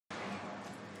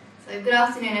So good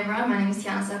afternoon everyone, my name is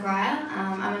Tianna Sukkarieh.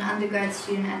 I'm an undergrad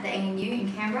student at the ANU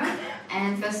in Canberra,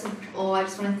 and first of all I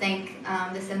just want to thank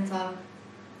the Centre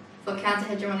for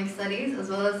Counter-Hegemonic Studies as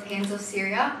well as Hands of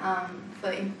Syria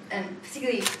and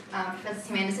particularly Professor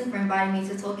Tim Anderson for inviting me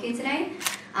to talk here today.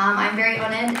 I'm very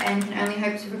honoured and can only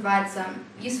hope to provide some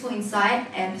useful insight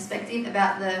and perspective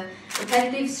about the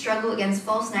repetitive struggle against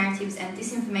false narratives and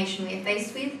disinformation we are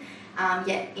faced with,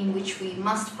 yet in which we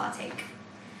must partake.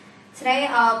 Today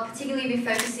I'll particularly be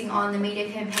focusing on the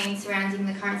media campaign surrounding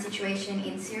the current situation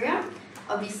in Syria,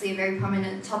 obviously a very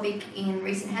prominent topic in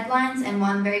recent headlines and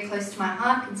one very close to my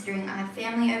heart considering I have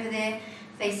family over there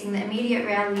facing the immediate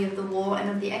reality of the war and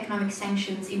of the economic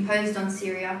sanctions imposed on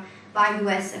Syria by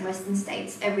US and Western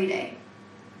states every day.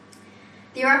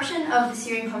 The eruption of the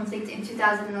Syrian conflict in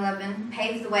 2011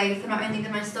 paved the way for not only the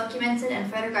most documented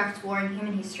and photographed war in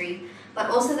human history, but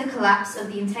also the collapse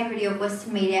of the integrity of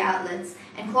Western media outlets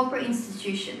and corporate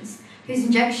institutions whose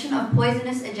injection of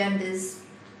poisonous agendas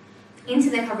into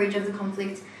their coverage of the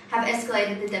conflict have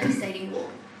escalated the devastating war.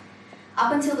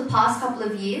 Up until the past couple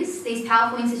of years, these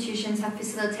powerful institutions have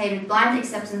facilitated blind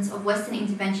acceptance of Western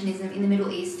interventionism in the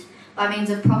Middle East by means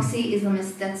of proxy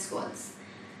Islamist death squads.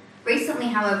 Recently,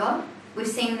 however, we've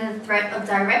seen the threat of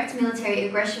direct military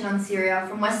aggression on Syria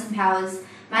from Western powers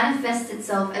manifest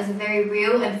itself as a very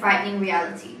real and frightening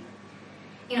reality.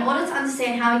 In order to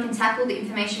understand how we can tackle the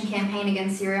information campaign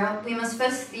against Syria, we must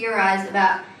first theorise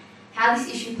about how this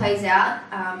issue plays out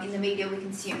in the media we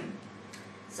consume.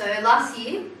 So last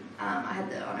year, I had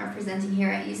the honour of presenting here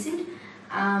at USyd,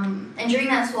 and during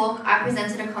that talk I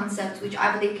presented a concept which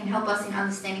I believe can help us in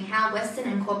understanding how Western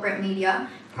and corporate media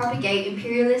propagate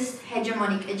imperialist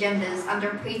hegemonic agendas under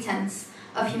pretense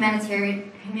of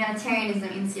humanitarianism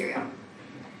in Syria.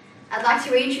 I'd like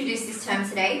to reintroduce this term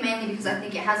today, mainly because I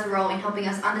think it has a role in helping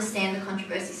us understand the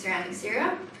controversy surrounding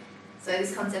Syria. So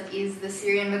this concept is the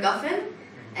Syrian MacGuffin,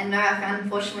 and no, I found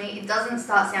unfortunately it doesn't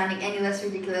start sounding any less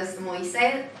ridiculous the more you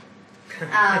say it.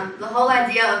 The whole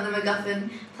idea of the MacGuffin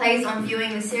plays on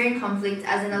viewing the Syrian conflict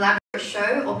as an elaborate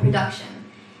show or production,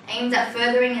 aimed at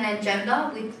furthering an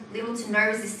agenda with little to no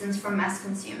resistance from mass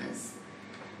consumers.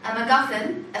 A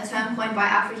MacGuffin, a term coined by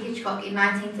Alfred Hitchcock in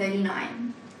 1939,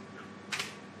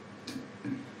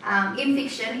 in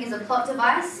fiction is a plot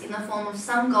device in the form of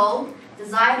some goal,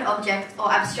 desired object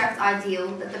or abstract ideal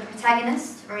that the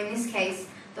protagonist, or in this case,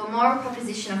 the moral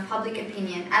proposition of public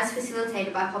opinion as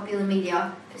facilitated by popular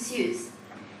media, pursues.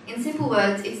 In simple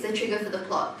words, it's the trigger for the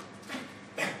plot.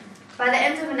 By the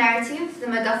end of a narrative, the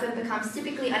MacGuffin becomes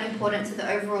typically unimportant to the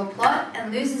overall plot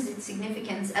and loses its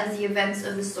significance as the events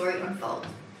of the story unfold.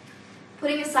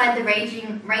 Putting aside the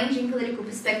ranging political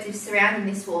perspectives surrounding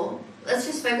this war, let's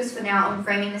just focus for now on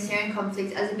framing the Syrian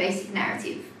conflict as a basic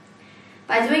narrative.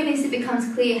 By doing this, it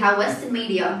becomes clear how Western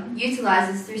media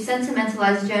utilises, through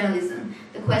sentimentalised journalism,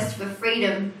 the quest for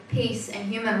freedom, peace and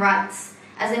human rights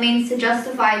as a means to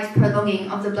justify its prolonging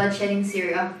of the bloodshed in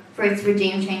Syria for its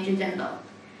regime change agenda.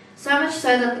 So much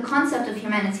so that the concept of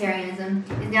humanitarianism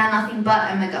is now nothing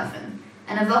but a MacGuffin,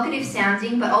 an evocative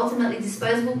sounding but ultimately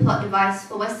disposable plot device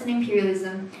for Western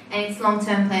imperialism and its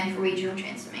long-term plan for regional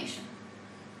transformation.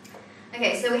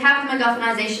 Okay, so we have the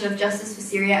MacGuffinization of justice for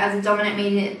Syria as a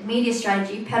dominant media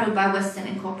strategy peddled by Western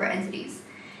and corporate entities.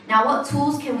 Now, what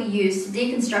tools can we use to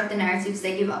deconstruct the narratives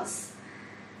they give us?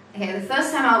 Okay, the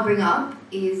first time I'll bring up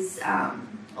is,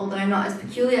 although not as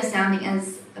peculiar sounding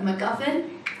as a MacGuffin,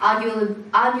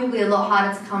 arguably a lot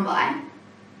harder to come by.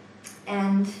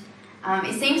 And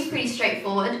it seems pretty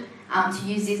straightforward to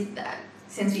use this,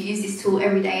 since we use this tool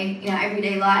every day in our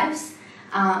everyday lives.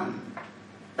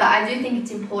 But I do think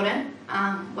it's important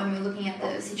when we're looking at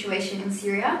the situation in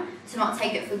Syria to not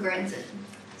take it for granted.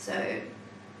 So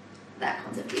that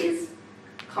concept is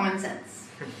common sense.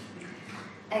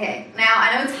 Okay, now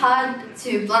I know it's hard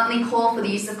to bluntly call for the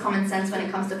use of common sense when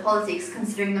it comes to politics,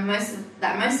 considering that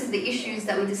most of the issues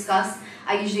that we discuss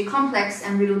are usually complex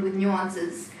and riddled with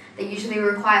nuances. They usually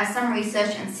require some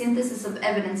research and synthesis of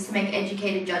evidence to make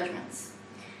educated judgments.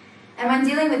 And when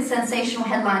dealing with sensational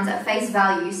headlines at face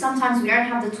value, sometimes we don't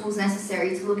have the tools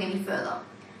necessary to look any further.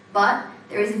 But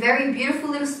there is a very beautiful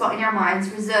little spot in our minds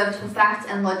reserved for fact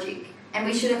and logic, and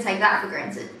we shouldn't take that for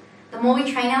granted. The more we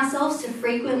train ourselves to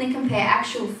frequently compare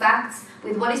actual facts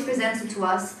with what is presented to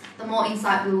us, the more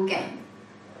insight we will gain.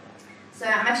 So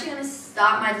I'm actually going to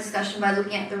start my discussion by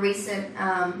looking at the recent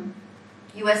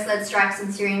US-led strikes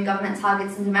on Syrian government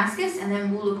targets in Damascus, and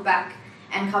then we'll look back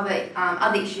and cover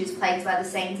other issues plagued by the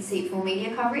same deceitful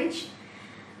media coverage.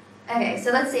 Okay, so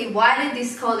let's see, why did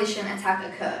this coalition attack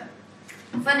occur?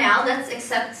 For now, let's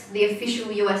accept the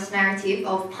official US narrative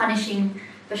of punishing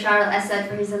Bashar al-Assad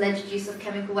for his alleged use of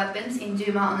chemical weapons in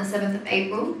Duma on the 7th of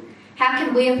April, how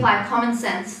can we apply common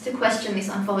sense to question this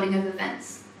unfolding of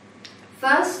events?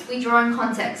 First, we draw in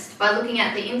context by looking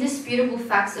at the indisputable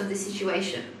facts of the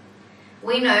situation.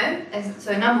 We know,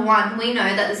 so number one, we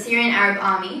know that the Syrian Arab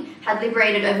army had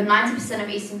liberated over 90% of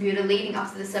eastern Ghouta leading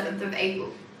up to the 7th of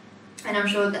April. And I'm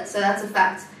sure that's a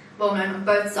fact well known on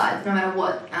both sides, no matter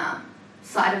what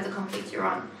side of the conflict you're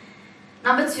on.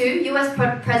 Number two, US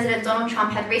President Donald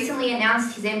Trump had recently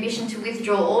announced his ambition to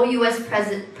withdraw all US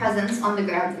presence on the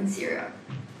ground in Syria.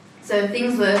 So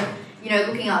things were,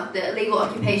 looking up, the illegal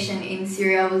occupation in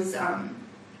Syria was, on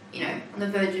the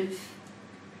verge of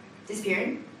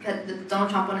disappearing. Donald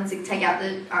Trump wanted to take out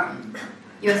the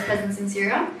US presence in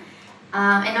Syria.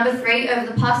 And number three, over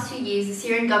the past 2 years, the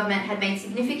Syrian government had made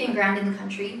significant ground in the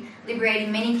country,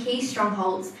 liberating many key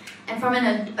strongholds, and from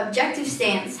an objective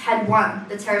stance, had won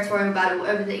the territorial battle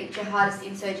over the jihadist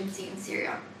insurgency in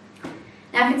Syria.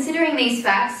 Now, considering these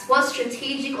facts, what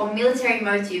strategic or military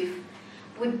motive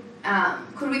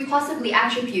could we possibly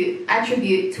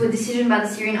attribute to a decision by the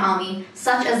Syrian army,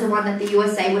 such as the one that the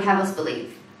USA would have us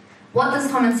believe? What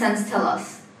does common sense tell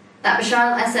us? That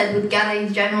Bashar al-Assad would gather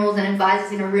his generals and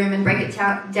advisors in a room and break it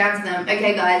down to them,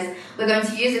 okay guys, we're going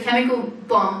to use a chemical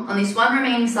bomb on this one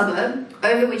remaining suburb,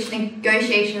 over which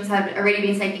negotiations had already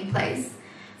been taking place,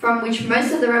 from which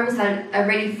most of the rebels had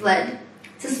already fled,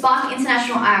 to spark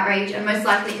international outrage and most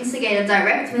likely instigate a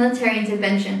direct military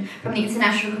intervention from the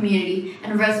international community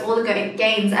and reverse all the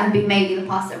gains that have been made in the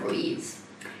past several years.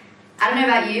 I don't know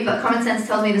about you, but common sense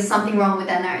tells me there's something wrong with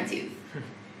that narrative.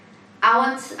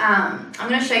 I'm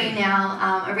going to show you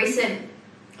now a recent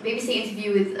BBC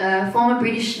interview with former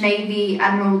British Navy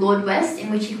Admiral Lord West, in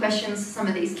which he questions some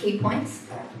of these key points.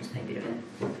 I'll just play a bit of it.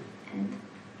 And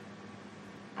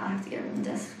I'll have to get it on the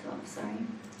desktop, sorry.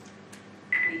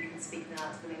 We can speak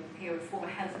now to the here of former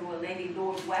Head of the Royal Navy,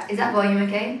 Lord West. Is that volume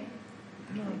okay?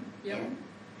 No. Yep. Yeah.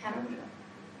 How do I put it up?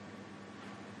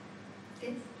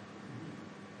 This?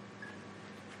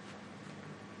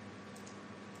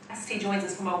 He joins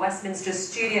us from our Westminster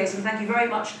studios, and thank you very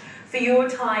much for your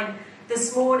time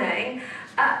this morning.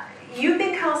 You've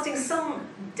been casting some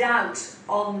doubt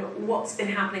on what's been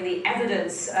happening, the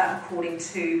evidence, according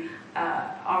to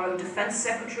our own Defence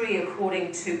Secretary,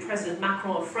 according to President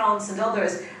Macron of France and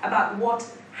others, about what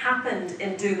happened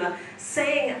in Duma,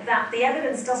 saying that the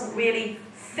evidence doesn't really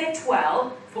fit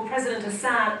well for President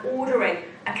Assad ordering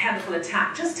a chemical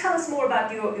attack. Just tell us more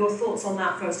about your thoughts on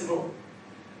that, first of all.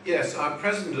 Yes,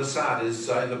 President Assad is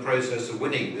in the process of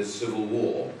winning this civil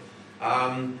war,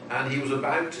 and he was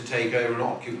about to take over and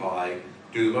occupy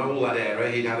Duma, all that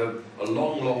area. He'd had a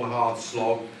long, long, hard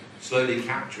slog, slowly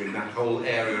capturing that whole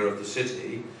area of the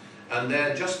city, and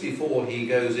then just before he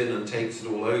goes in and takes it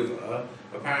all over,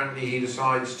 apparently he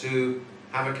decides to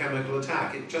have a chemical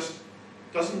attack. It just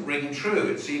doesn't ring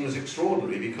true. It seems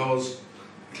extraordinary because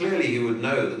clearly he would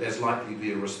know that there's likely to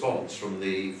be a response from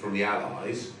the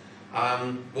Allies.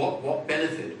 What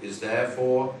benefit is there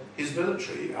for his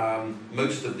military?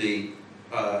 Most of the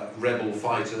rebel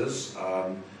fighters,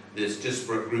 this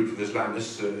disparate group of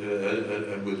Islamists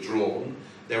had withdrawn.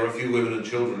 There are a few women and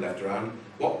children left around.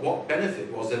 What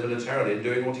benefit was there militarily in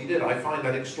doing what he did? I find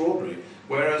that extraordinary.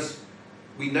 Whereas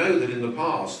we know that in the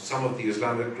past some of the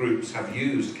Islamic groups have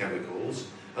used chemicals,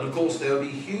 and of course there would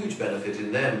be huge benefit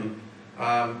in them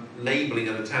labelling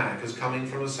an attack as coming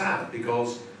from Assad,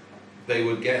 because they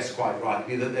would guess quite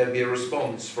rightly that there'd be a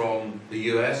response from the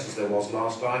US, as there was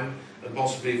last time, and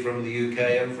possibly from the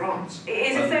UK and France.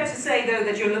 Is it fair to say, though,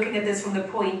 that you're looking at this from the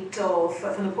point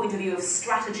of view of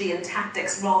strategy and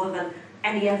tactics rather than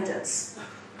any evidence?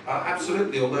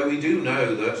 Absolutely, although we do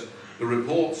know that the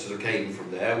reports that came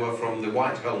from there were from the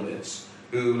White Helmets,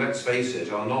 who, let's face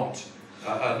it, are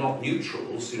not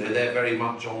neutrals. They're very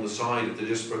much on the side of the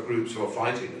disparate groups who are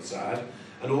fighting Assad,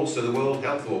 and also the World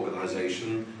Health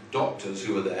Organization doctors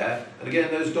who are there. And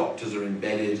again, those doctors are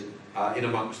embedded in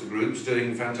amongst the groups,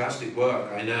 doing fantastic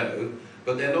work, I know,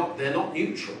 but they're not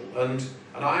neutral. And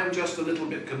I am just a little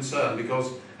bit concerned, because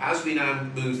as we now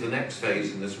move to the next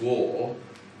phase in this war,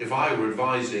 if I were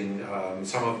advising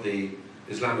some of the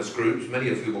Islamist groups, many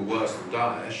of whom are worse than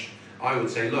Daesh, I would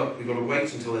say, look, we've got to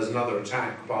wait until there's another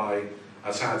attack by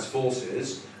Assad's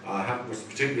forces,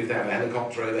 particularly if they have a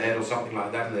helicopter overhead or something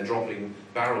like that and they're dropping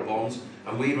barrel bombs,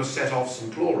 and we must set off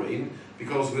some chlorine,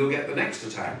 because we'll get the next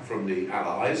attack from the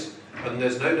Allies. And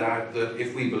there's no doubt that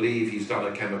if we believe he's done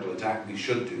a chemical attack, we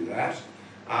should do that.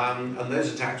 And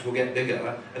those attacks will get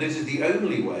bigger. And it is the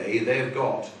only way they have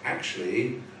got,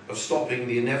 actually, of stopping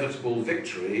the inevitable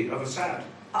victory of Assad.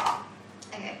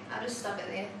 Okay, I'll just stop it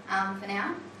there for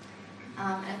now.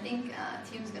 I think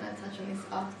Tim's going to touch on this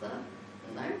after.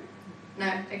 No? No,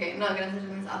 okay, I'm not going to touch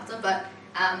on this after, but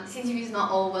this interview is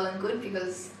not all well and good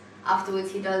because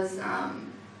afterwards he does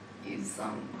use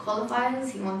some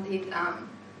qualifiers.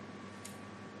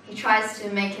 He tries to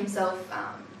make himself,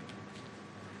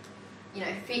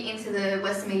 fit into the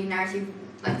Western media narrative.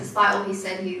 Like, despite all he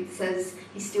said, he says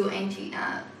he's still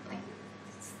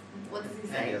what does he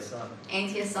say? Anti-Assad.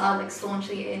 Anti-Assad, like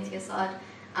staunchly anti-Assad.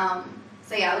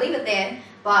 So yeah, I'll leave it there.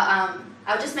 But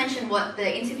I'll just mention what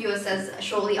the interviewer says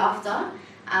shortly after.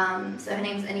 So her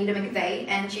name's Anita McVeigh,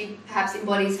 and she perhaps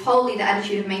embodies wholly the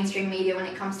attitude of mainstream media when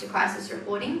it comes to crisis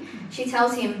reporting. She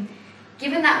tells him,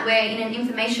 given that we're in an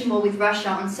information war with Russia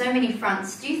on so many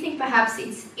fronts, do you think perhaps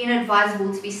it's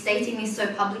inadvisable to be stating this so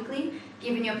publicly,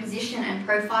 given your position and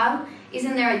profile?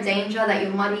 Isn't there a danger that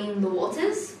you're muddying the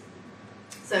waters?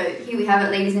 So here we have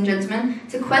it, ladies and gentlemen.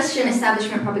 To question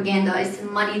establishment propaganda is to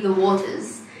muddy the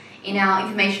waters in our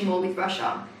information war with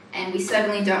Russia, and we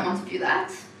certainly don't want to do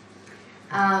that.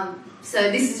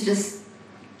 So this is just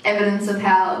evidence of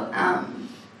how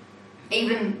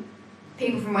even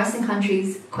people from Western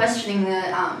countries questioning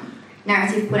the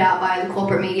narrative put out by the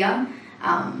corporate media,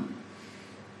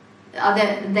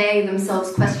 they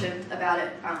themselves questioned about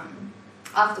it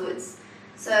afterwards.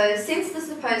 So since the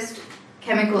supposed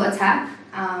chemical attack,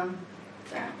 sorry,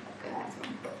 go back to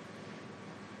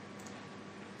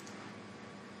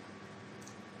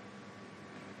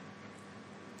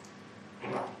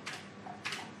one.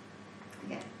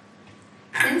 Okay.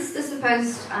 Since the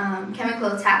supposed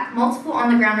chemical attack, multiple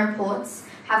on-the-ground reports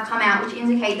have come out which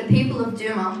indicate the people of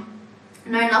Duma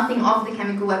know nothing of the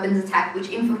chemical weapons attack which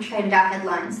infiltrated our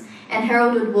headlines and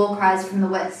heralded war cries from the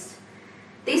West.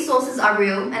 These sources are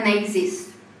real and they exist.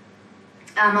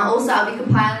 I'll be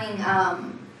compiling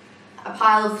a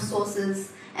pile of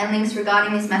sources and links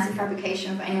regarding this massive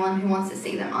fabrication for anyone who wants to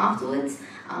see them afterwards.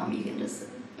 You can just,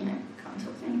 come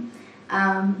talk to me.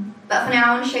 But for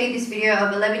now, I want to show you this video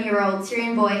of 11-year-old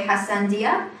Syrian boy Hassan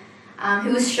Dia,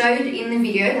 who was showed in the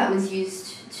video that was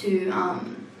used to,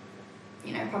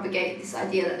 propagate this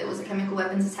idea that there was a chemical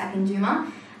weapons attack in Duma.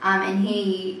 And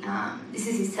this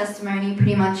is his testimony,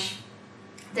 pretty much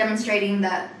demonstrating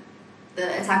that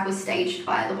the attack was staged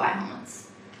by the white helmets.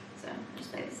 So, I'll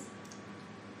just play this.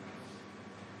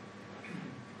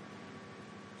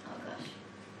 Oh gosh.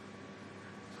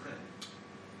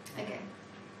 Okay.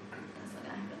 That's not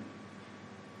gonna happen.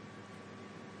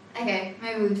 Okay,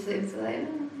 maybe we'll just leave this later.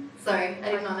 Sorry,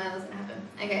 I did not know that was gonna happen.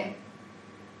 Okay.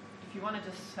 If you want to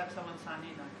just have someone sign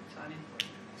in, I could sign in for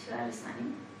you. Should I just sign in?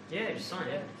 Yeah, just sign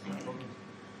it. Okay. No problem.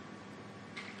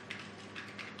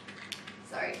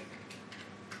 Sorry.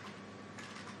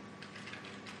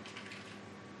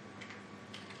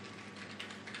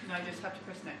 No, you just have to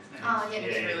press next now. Oh, yeah,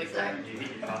 It's really sorry. clear. You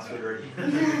hit your password already.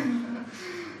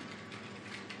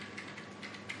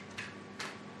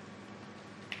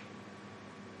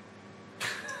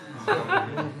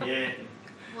 Yeah.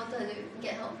 What do I do?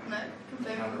 Get help? No?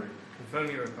 Confirm? Recovery. Confirm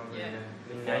your recovery. Yeah.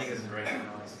 Now you get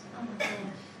recognised. Oh my gosh.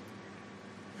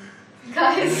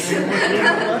 Guys.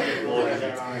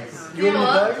 You know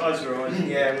what? Close your eyes.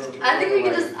 Yeah. I think we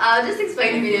can I'll just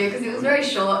explain the video because it was very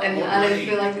short and I don't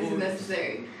feel like this is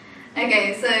necessary.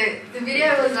 Okay, so the video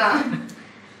was,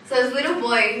 so this little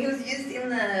boy, he was used in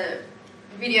the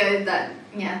video that,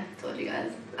 told you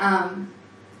guys, that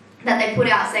they put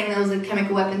out saying there was a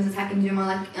chemical weapons attack in Duma,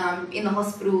 like in the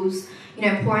hospitals,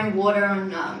 pouring water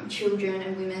on children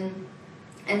and women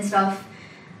and stuff.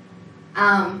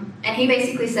 And he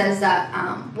basically says that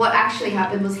what actually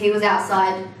happened was he was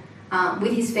outside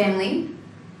with his family,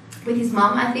 with his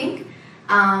mum, I think,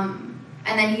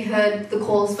 and then he heard the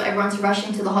calls for everyone to rush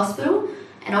into the hospital,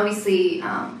 and obviously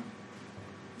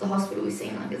the hospital was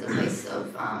seen like as a place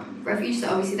of refuge, so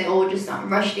obviously they all just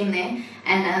rushed in there,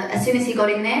 and as soon as he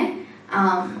got in there,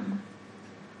 I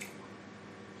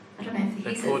don't know if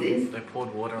he says this. They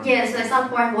poured water on Yeah, so they started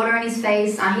pouring water on his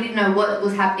face. He didn't know what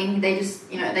was happening. They just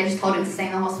told him to stay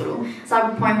in the hospital.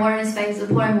 Started pouring water on his face,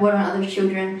 pouring water on other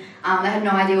children. They had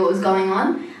no idea what was going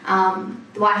on.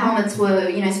 The white helmets were,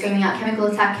 screaming out chemical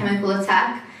attack, chemical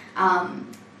attack.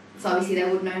 So obviously they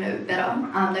would know no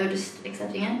better. They were just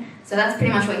accepting it. So that's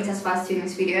pretty much what he testifies to in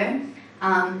this video.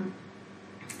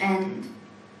 And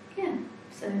yeah,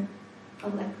 so I'll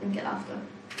link it after.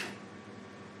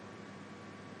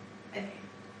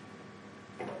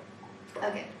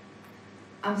 Okay.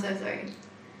 I'm so sorry.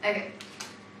 Okay.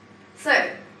 So,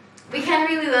 we can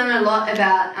really learn a lot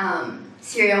about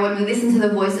Syria when we listen to the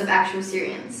voice of actual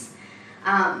Syrians.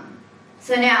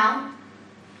 So now,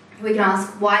 we can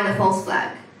ask, why the false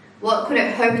flag? What could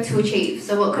it hope to achieve?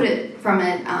 So what could it, from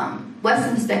a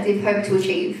Western perspective, hope to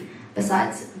achieve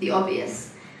besides the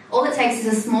obvious. All it takes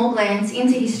is a small glance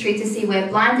into history to see where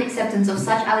blind acceptance of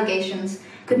such allegations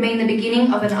could mean the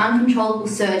beginning of an uncontrollable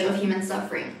surge of human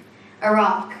suffering.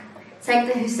 Iraq.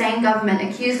 Take the Hussein government,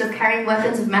 accused of carrying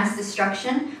weapons of mass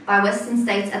destruction by Western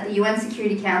states at the UN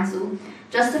Security Council,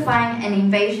 justifying an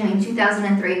invasion in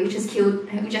 2003 which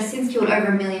has since killed over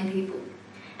 1 million people.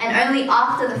 And only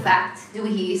after the fact do we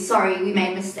hear, sorry, we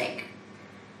made a mistake.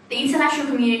 The international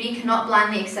community cannot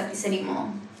blindly accept this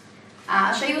anymore.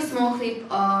 I'll show you a small clip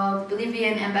of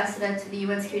Bolivian ambassador to the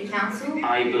UN Security Council.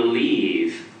 I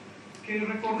believe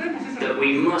that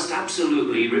we must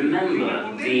absolutely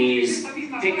remember these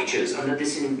pictures, and that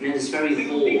in this very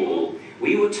hall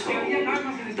we were told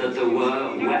that there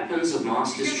were weapons of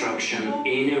mass destruction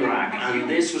in Iraq, and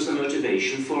this was the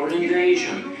motivation for an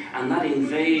invasion. And that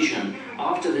invasion,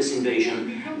 after this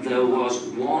invasion, there was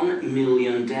 1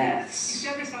 million deaths,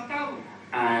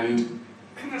 and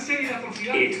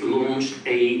it launched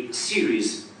a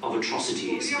series of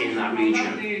atrocities in that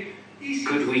region.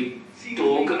 Could we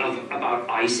talk about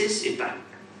ISIS if that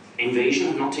invasion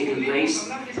had not taken place?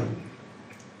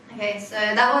 Okay, so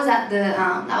that was at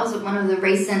one of the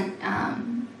recent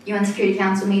UN Security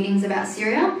Council meetings about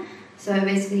Syria. So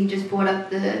basically, he just brought up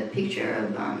the picture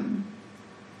of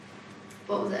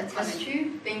what was it, a test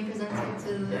tube being presented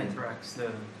to the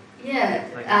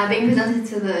being presented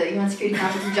to the UN Security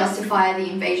Council to justify the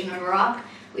invasion of Iraq,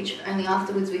 which only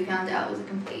afterwards we found out was a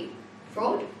complete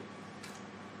fraud.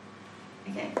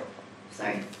 Okay,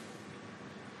 sorry.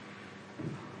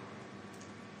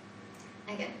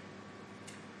 Okay.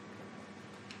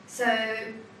 So,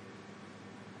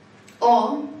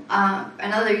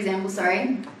 another example,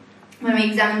 when we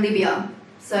examine Libya.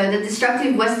 So the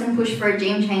destructive Western push for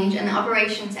regime change and the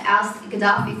operation to oust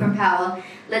Gaddafi from power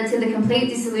led to the complete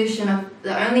dissolution of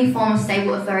the only form of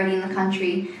stable authority in the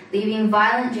country, leaving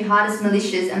violent jihadist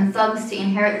militias and thugs to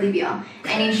inherit Libya,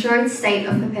 an ensured state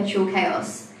of perpetual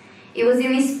chaos. It was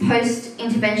in this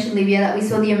post-intervention Libya that we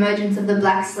saw the emergence of the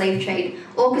black slave trade,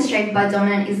 orchestrated by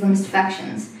dominant Islamist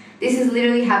factions. This is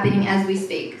literally happening as we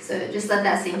speak, so just let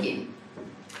that sink in.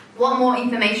 What more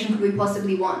information could we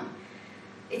possibly want?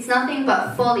 It's nothing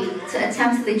but folly to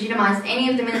attempt to legitimize any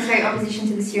of the military opposition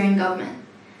to the Syrian government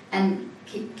and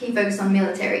keep focus on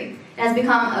military. It has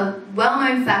become a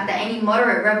well-known fact that any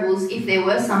moderate rebels, if there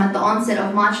were some at the onset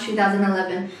of March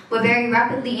 2011, were very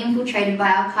rapidly infiltrated by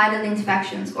Al-Qaeda-linked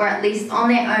factions, or at least on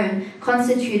their own,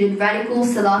 constituted radical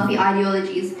Salafi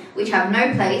ideologies, which have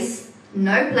no place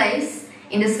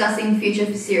in discussing the future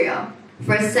for Syria,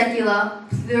 for a secular,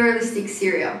 pluralistic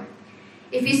Syria.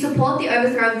 If you support the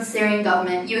overthrow of the Syrian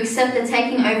government, you accept the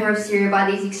taking over of Syria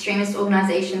by these extremist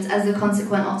organisations as the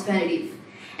consequent alternative.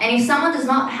 And if someone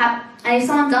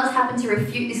does happen to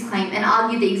refute this claim and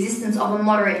argue the existence of a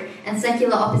moderate and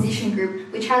secular opposition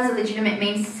group which has a legitimate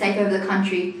means to take over the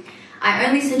country, I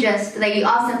only suggest that you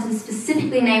ask them to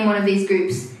specifically name one of these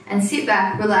groups and sit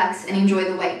back, relax, and enjoy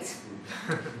the wait.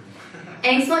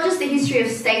 And it's not just the history of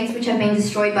states which have been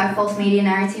destroyed by false media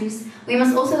narratives. We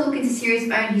must also look into Syria's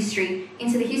own history,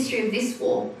 into the history of this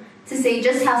war, to see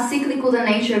just how cyclical the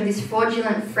nature of this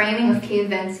fraudulent framing of key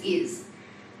events is.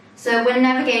 So when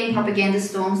navigating propaganda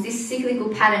storms, this cyclical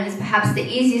pattern is perhaps the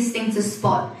easiest thing to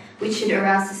spot, which should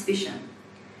arouse suspicion.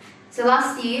 So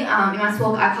last year, in my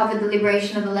talk, I covered the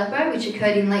liberation of Aleppo, which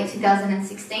occurred in late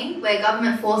 2016, where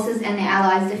government forces and their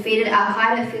allies defeated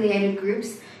Al-Qaeda-affiliated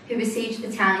groups who besieged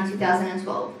the town in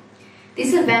 2012.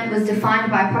 This event was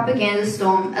defined by a propaganda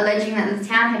storm alleging that the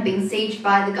town had been sieged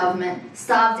by the government,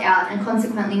 starved out, and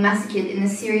consequently massacred in the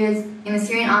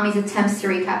Syrian army's attempts to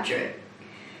recapture it.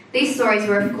 These stories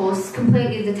were, of course,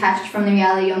 completely detached from the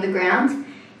reality on the ground.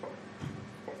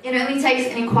 It only takes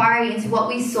an inquiry into what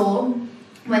we saw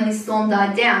when this storm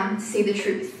died down to see the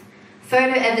truth.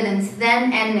 Photo evidence,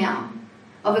 then and now,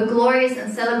 of a glorious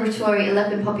and celebratory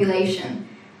Aleppo population.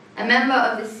 A member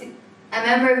of the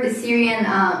Syrian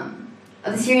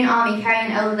army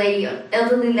carrying an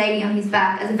elderly lady on his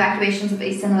back as evacuations of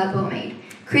eastern Aleppo were made.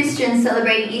 Christians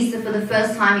celebrating Easter for the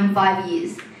first time in 5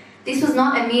 years. This was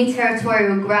not a mere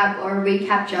territorial grab or a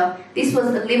recapture. This was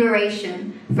a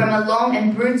liberation from a long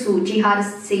and brutal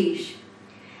jihadist siege.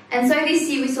 And so this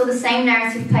year we saw the same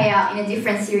narrative play out in a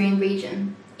different Syrian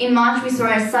region. In March we saw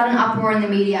a sudden uproar in the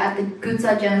media at the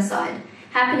Ghouta genocide,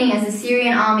 happening as the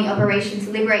Syrian army operation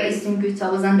to liberate eastern Ghouta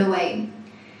was underway.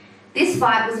 This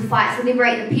fight was a fight to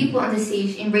liberate the people under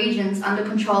siege in regions under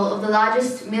control of the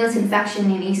largest militant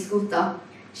faction in East Ghouta,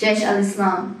 Jaish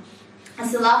al-Islam, a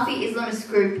Salafi Islamist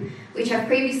group which have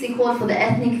previously called for the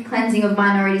ethnic cleansing of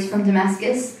minorities from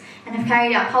Damascus and have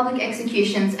carried out public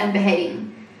executions and beheadings.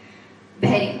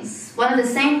 one of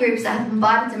the same groups that have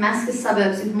bombarded Damascus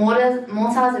suburbs with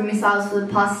mortars and missiles for the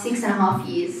past 6.5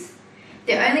 years.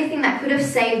 The only thing that could have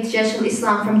saved Jaish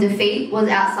al-Islam from defeat was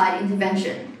outside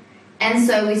intervention. And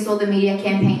so we saw the media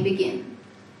campaign begin.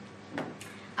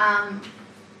 And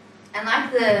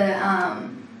like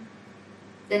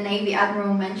the Navy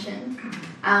Admiral mentioned,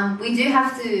 we do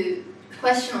have to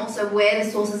question also where the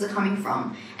sources are coming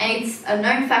from. And it's a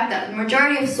known fact that the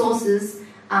majority of sources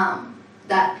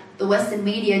that the Western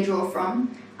media draw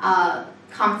from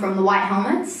come from the White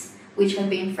Helmets, which have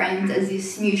been framed as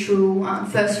this neutral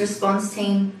first response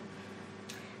team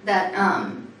that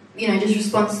just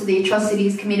responds to the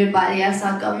atrocities committed by the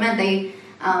Assad government.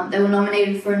 They were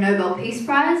nominated for a Nobel Peace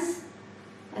Prize,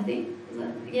 I think.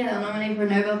 They were nominated for a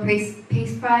Nobel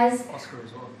Peace Prize. Oscar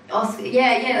as well. Oscar, they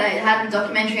had a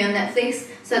documentary on Netflix.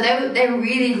 So they were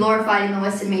really glorified in the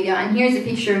Western media. And here's a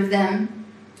picture of them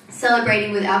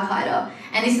celebrating with Al-Qaeda.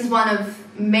 And this is one of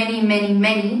many, many,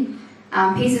 many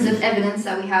pieces of evidence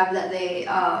that we have that they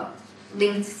are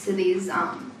linked to these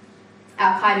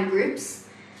Al-Qaeda groups.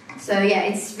 So yeah,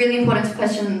 it's really important to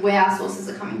question where our sources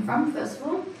are coming from, first of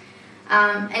all.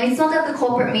 And it's not that the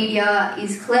corporate media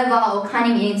is clever or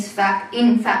cunning it's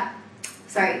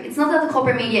not that the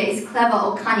corporate media is clever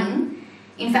or cunning.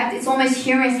 In fact, it's almost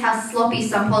humorous how sloppy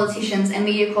some politicians and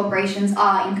media corporations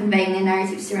are in conveying their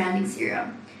narratives surrounding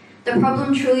Syria. The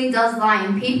problem truly does lie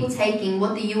in people taking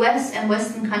what the US and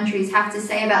Western countries have to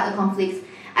say about the conflict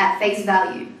at face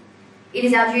value. It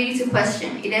is our duty to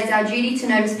question. It is our duty to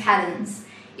notice patterns.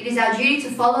 It is our duty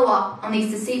to follow up on these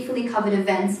deceitfully covered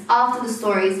events after the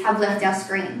stories have left our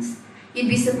screens. You'd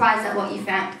be surprised at what you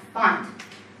find.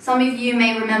 Some of you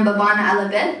may remember Bana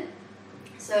al-Abed.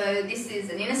 So this is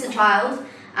an innocent child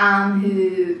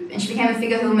and she became a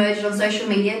figure who emerged on social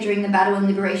media during the battle and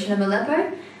liberation of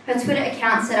Aleppo. Her Twitter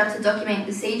account set up to document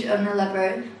the siege of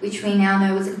Aleppo, which we now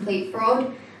know was a complete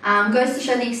fraud, goes to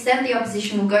show the extent the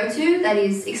opposition will go to, that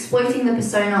is, exploiting the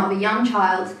persona of a young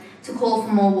child to call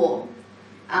for more war.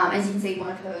 As you can see,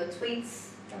 one of her tweets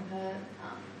from her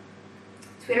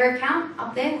Twitter account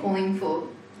up there calling for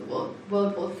World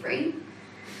War III.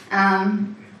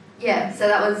 So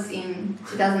that was in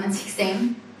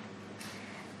 2016.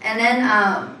 And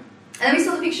then we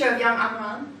saw the picture of young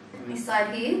Amran on this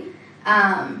side here,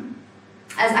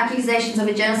 as accusations of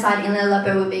a genocide in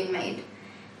Aleppo were being made.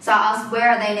 So I asked, where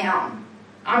are they now?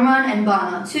 Amran and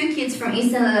Bana, two kids from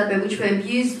eastern Aleppo which were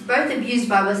both abused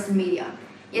by Western media.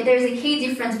 Yet there is a key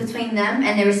difference between them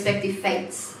and their respective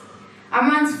fates.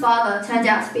 Amran's father turned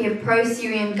out to be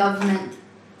pro-Syrian government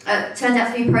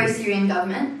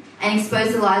and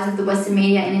exposed the lies of the Western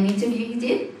media in an interview he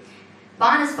did.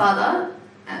 Bana's father,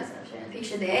 as I've shown a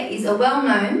picture there, is a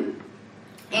well-known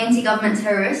anti-government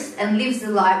terrorist and lives the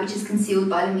lie which is concealed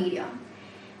by the media.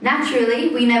 Naturally,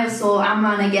 we never saw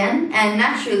Amran again, and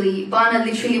naturally, Bana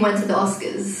literally went to the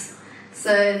Oscars.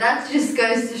 So that just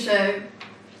goes to show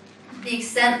the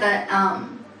extent that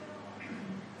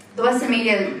the Western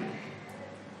media,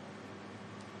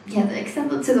 the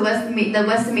extent to the Western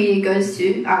media goes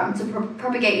to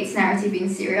propagate its narrative in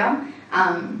Syria,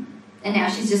 and now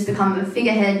she's just become a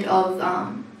figurehead of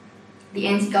the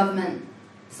anti-government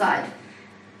side.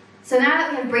 So now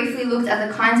that we have briefly looked at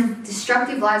the kinds of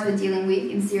destructive lies we're dealing with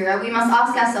in Syria, we must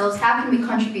ask ourselves, how can we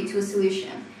contribute to a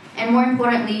solution? And more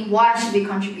importantly, why should we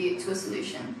contribute to a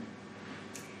solution?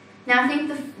 Now, I think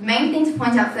the main thing to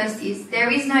point out first is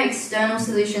there is no external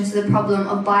solution to the problem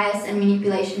of bias and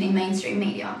manipulation in mainstream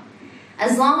media.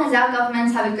 As long as our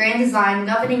governments have a grand design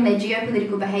governing their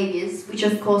geopolitical behaviours, which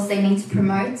of course they need to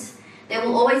promote, there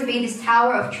will always be this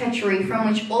tower of treachery from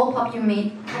which all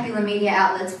popular media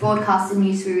outlets broadcast the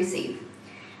news we receive.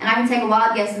 And I can take a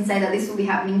wild guess and say that this will be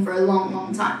happening for a long,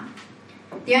 long time.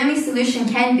 The only solution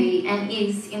can be, and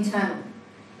is, internal.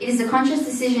 It is a conscious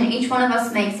decision each one of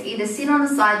us makes to either sit on the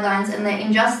sidelines and let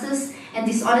injustice and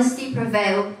dishonesty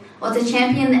prevail, or to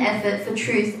champion the effort for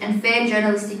truth and fair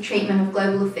journalistic treatment of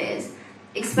global affairs,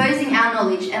 exposing our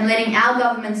knowledge and letting our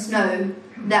governments know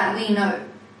that we know.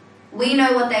 We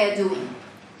know what they are doing,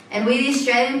 and we the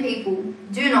Australian people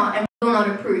do not and will not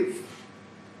approve.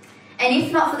 And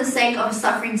if not for the sake of a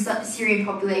suffering Syrian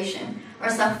population, or a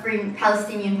suffering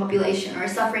Palestinian population, or a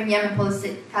suffering Yemen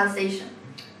population,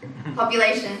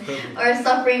 or a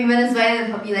suffering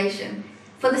Venezuelan population,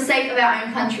 for the sake of our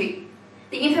own country.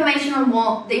 The information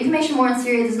war in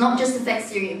Syria does not just affect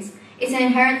Syrians, it's an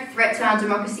inherent threat to our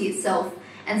democracy itself,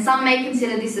 and some may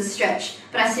consider this a stretch,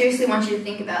 but I seriously want you to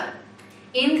think about it.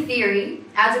 In theory,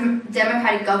 our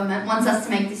democratic government wants us to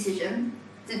make decisions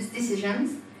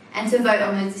and to vote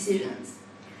on those decisions.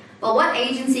 But what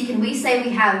agency can we say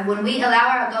we have when we allow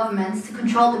our governments to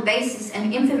control the basis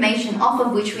and information off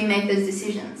of which we make those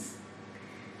decisions?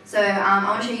 So I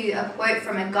want to show you a quote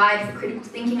from a guide for critical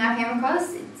thinking I came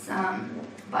across. It's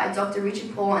by Dr.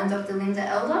 Richard Paul and Dr. Linda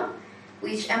Elder,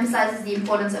 which emphasizes the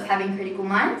importance of having critical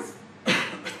minds.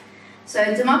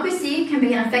 So democracy can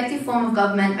be an effective form of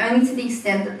government only to the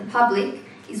extent that the public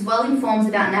is well informed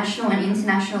about national and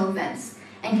international events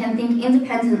and can think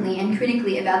independently and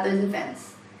critically about those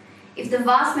events. If the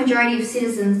vast majority of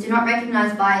citizens do not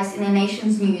recognize bias in their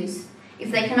nation's news,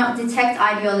 if they cannot detect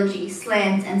ideology,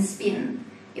 slant, and spin,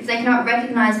 if they cannot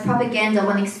recognize propaganda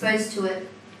when exposed to it,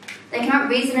 they cannot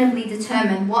reasonably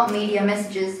determine what media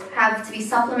messages have to be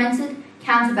supplemented,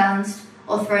 counterbalanced,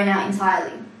 or thrown out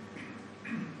entirely.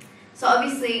 So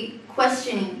obviously,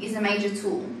 questioning is a major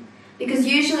tool, because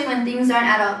usually when things don't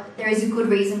add up, there is a good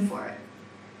reason for it.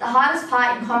 The hardest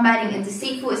part in combating a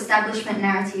deceitful establishment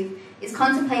narrative is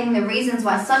contemplating the reasons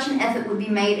why such an effort would be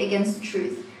made against the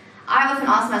truth. I often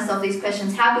ask myself these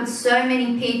questions: how could so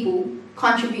many people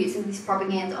contribute to this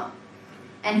propaganda?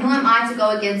 And who am I to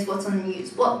go against what's on the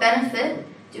news? What benefit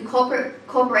do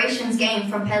corporations gain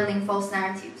from peddling false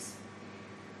narratives?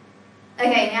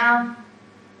 Okay,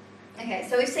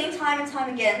 so we've seen time and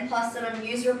time again, plastered on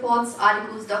news reports,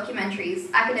 articles,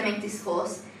 documentaries, academic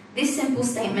discourse, this simple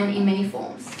statement in many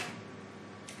forms.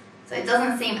 So it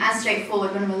doesn't seem as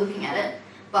straightforward when we're looking at it,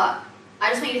 but I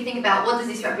just want you to think about, what does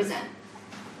this represent?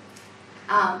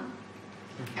 I'll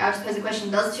just pose a question: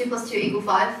 does 2 + 2 =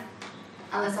 5?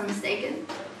 Unless I'm mistaken.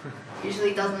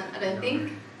 Usually doesn't, I don't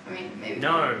think. I mean, maybe.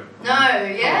 No. No,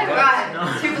 yeah, Oh, right.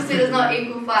 no. 2 + 2 does not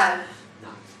equal 5.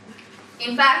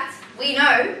 In fact, we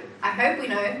know, I hope we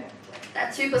know,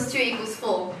 that 2 + 2 =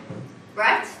 4,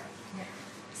 right?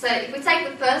 So if we take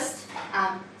the first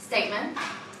statement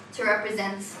to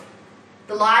represent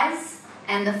the lies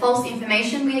and the false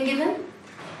information we are given,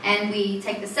 and we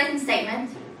take the second statement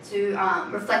to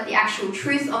reflect the actual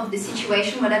truth of the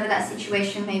situation, whatever that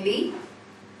situation may be,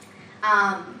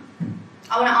 I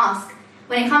want to ask,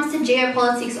 when it comes to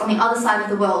geopolitics on the other side of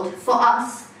the world, for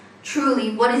us,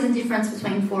 truly, what is the difference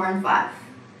between 4 and 5?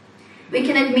 We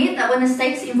can admit that when the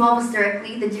stakes involve us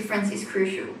directly, the difference is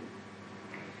crucial.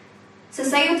 So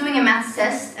say you're doing a maths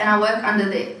test, and I work under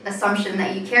the assumption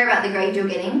that you care about the grade you're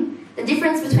getting. The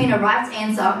difference between a right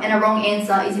answer and a wrong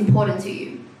answer is important to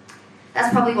you.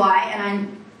 That's probably why, and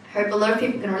I hope a lot of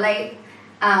people can relate,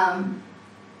 that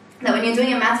when you're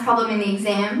doing a maths problem in the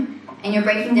exam, and you're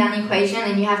breaking down the equation,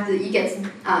 and you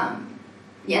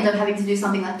end up having to do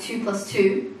something like 2 +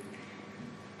 2,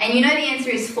 and you know the answer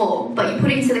is 4, but you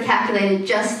put it into the calculator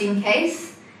just in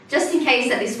case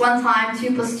that this one time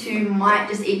 2 + 2 might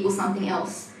just equal something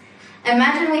else.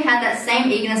 Imagine we had that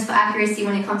same eagerness for accuracy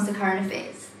when it comes to current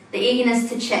affairs, the eagerness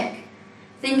to check.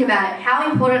 Think about it: how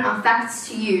important are facts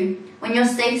to you when your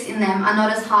stakes in them are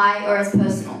not as high or as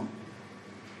personal?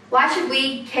 Why should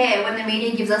we care when the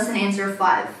media gives us an answer of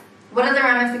 5? What are the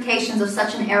ramifications of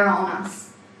such an error on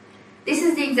us? This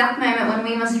is the exact moment when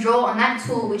we must draw on that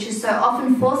tool which is so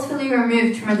often forcefully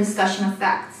removed from a discussion of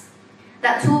facts.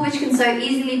 That tool which can so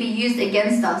easily be used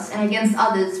against us and against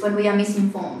others when we are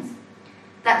misinformed.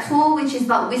 That tool which is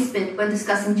but whispered when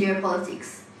discussing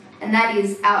geopolitics, and that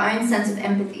is our own sense of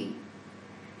empathy.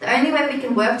 The only way we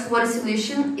can work toward a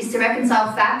solution is to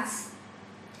reconcile facts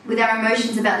with our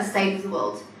emotions about the state of the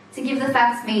world, to give the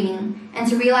facts meaning, and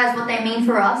to realize what they mean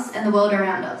for us and the world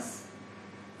around us.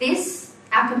 This,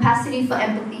 our capacity for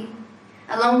empathy,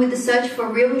 along with the search for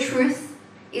real truth,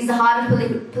 is the heart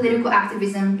of political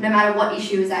activism, no matter what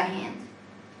issue is at hand.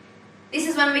 This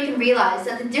is when we can realize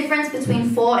that the difference between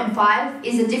 4 and 5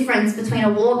 is the difference between a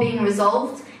war being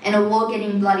resolved and a war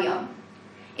getting bloodier.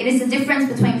 It is the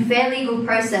difference between fair legal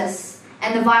process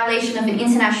and the violation of an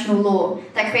international law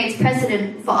that creates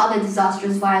precedent for other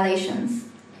disastrous violations.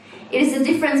 It is the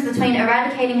difference between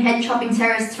eradicating head-chopping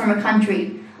terrorists from a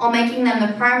country or making them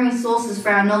the primary sources for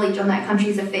our knowledge on that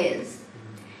country's affairs.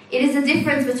 It is the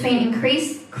difference between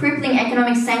increased, crippling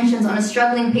economic sanctions on a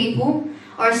struggling people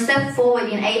or a step forward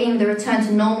in aiding the return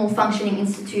to normal functioning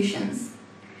institutions.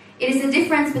 It is the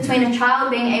difference between a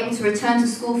child being able to return to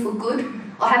school for good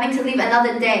or having to live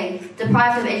another day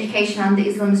deprived of education under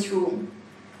Islamist rule.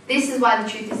 This is why the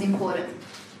truth is important.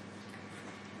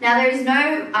 Now, there is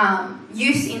no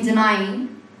use in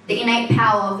denying the innate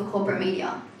power of the corporate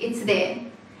media. It's there.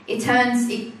 It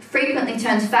frequently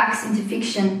turns facts into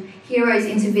fiction, heroes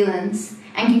into villains,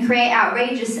 and can create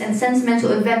outrageous and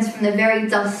sentimental events from the very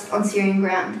dust on Syrian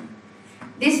ground.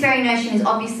 This very notion is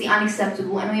obviously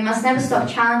unacceptable, and we must never stop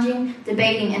challenging,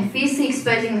 debating, and fiercely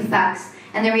exposing the facts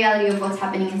and the reality of what's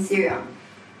happening in Syria.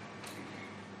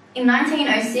 In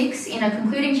 1906, in a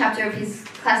concluding chapter of his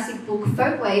classic book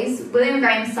Folkways, William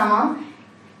Graham Summer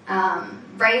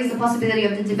raised the possibility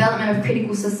of the development of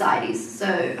critical societies. So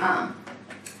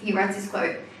he writes this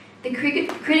quote, "The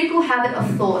critical habit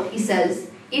of thought," he says,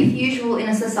 "if usual in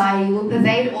a society, will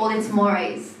pervade all its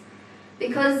mores,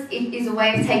 because it is a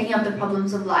way of taking up the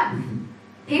problems of life.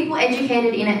 People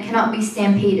educated in it cannot be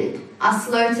stampeded, are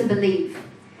slow to believe.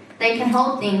 They can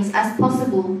hold things as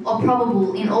possible or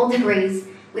probable in all degrees,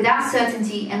 without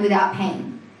certainty and without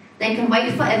pain. They can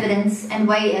wait for evidence and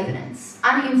weigh evidence,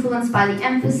 uninfluenced by the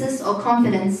emphasis or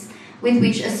confidence with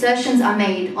which assertions are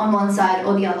made on one side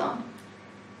or the other.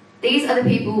 These are the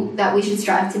people that we should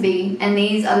strive to be, and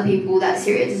these are the people that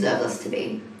Syria deserves us to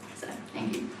be." So,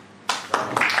 thank you.